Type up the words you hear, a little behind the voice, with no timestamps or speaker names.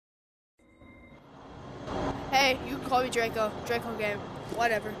Today, you can call me Draco Game,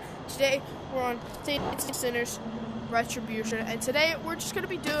 whatever. Today, we're on Satan's Sinners Retribution, and today, we're just going to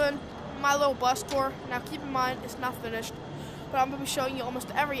be doing my little bus tour. Now, keep in mind, it's not finished, but I'm going to be showing you almost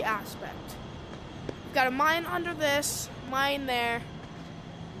every aspect. We've got a mine under this, mine there,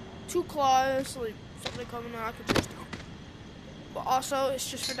 2 claws, like something coming out, I could just but also,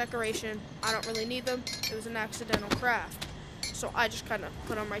 it's just for decoration. I don't really need them. It was an accidental craft, so I just kind of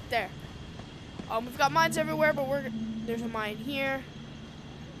put them right there. We've got mines everywhere, but there's a mine here.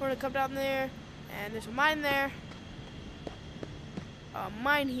 We're gonna come down there, and there's a mine there.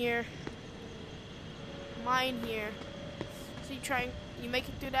 Mine here. Mine here. So you make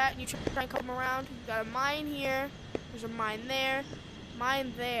it through that, and you try and come around. You've got a mine here. There's a mine there.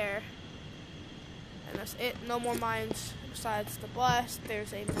 Mine there. And that's it. No more mines besides the bus.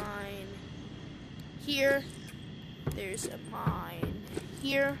 There's a mine here. There's a mine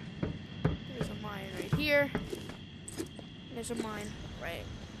here. There's a mine right here. And there's a mine right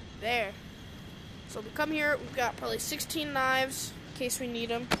there. So we come here. We've got probably 16 knives in case we need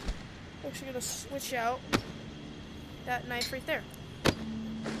them. We're actually gonna switch out that knife right there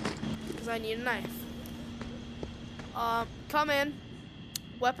because I need a knife. Come in.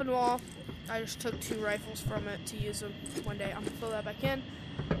 Weapon wall. I just took 2 rifles from it to use them one day. I'm gonna fill that back in.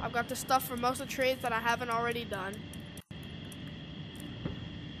 I've got the stuff for most of the trades that I haven't already done.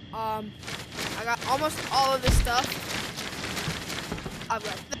 I got almost all of this stuff. I've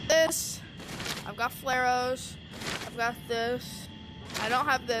got this. I've got flaros. I've got this. I don't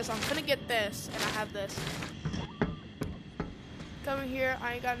have this. I'm gonna get this, and I have this. Coming here,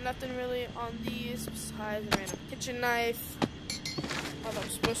 I ain't got nothing really on these besides a random kitchen knife. Oh, that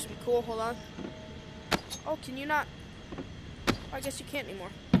was supposed to be cool. Hold on. Oh, can you not? I guess you can't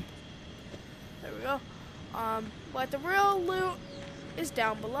anymore. There we go. But the real loot is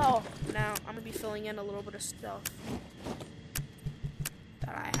down below. Now, I'm going to be filling in a little bit of stuff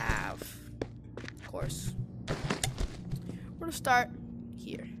that I have. Of course. We're going to start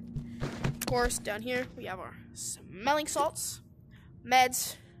here. Of course, down here, we have our smelling salts,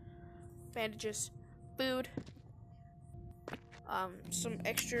 meds, bandages, food, some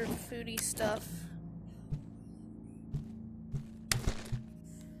extra foodie stuff,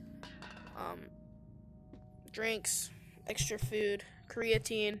 drinks, extra food,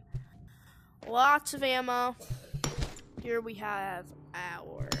 creatine, lots of ammo. Here we have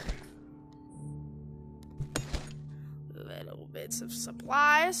our little bits of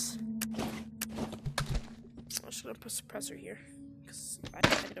supplies. I'm just gonna put a suppressor here because I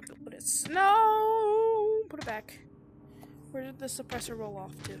had to put it. No, put it back. Where did the suppressor roll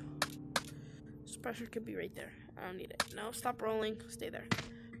off to? Suppressor could be right there. I don't need it. No, stop rolling. Stay there.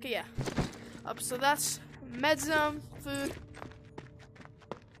 Okay, yeah. So that's medzum, food.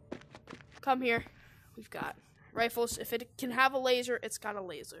 Come here. We've got rifles. If it can have a laser, it's got a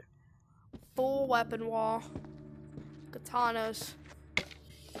laser. Full weapon wall. Katanas.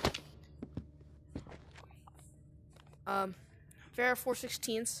 Vera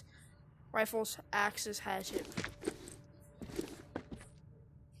 4/16s. Rifles, axes, hatchet.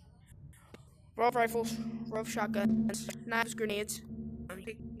 Rove rifles, rove shotguns, knives, grenades.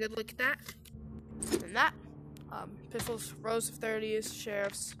 Take a good look at that. And that. Pistols, rows of 30s,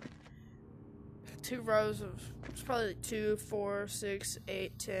 sheriffs. 2 rows of, it's probably like 2, 4, 6,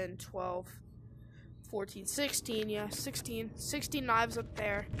 8, 10, 12, 14, 16, yeah, 16 knives up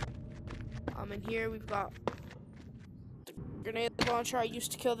there. And here we've got the grenade launcher I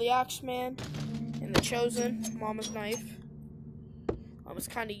used to kill the Axeman, and the Chosen, Mama's knife. It's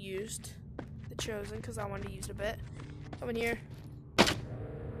kind of used. The Chosen because I wanted to use it a bit. Come in here,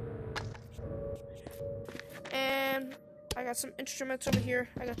 and I got some instruments over here.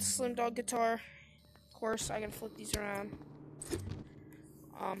 I got the Slim Dog guitar. Of course, I can flip these around.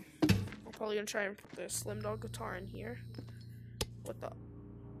 I'm probably gonna try and put the Slim Dog guitar in here and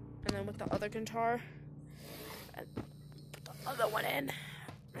then with the other guitar, and put the other one in.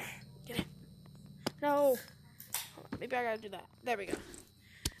 Get it? No. Maybe I gotta do that. There we go.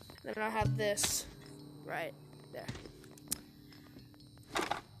 Then I have this right there.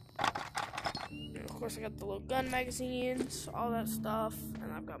 And of course, I got the little gun magazines, all that stuff,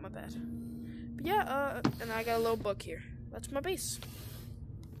 and I've got my bed. But yeah, and I got a little book here. That's my base.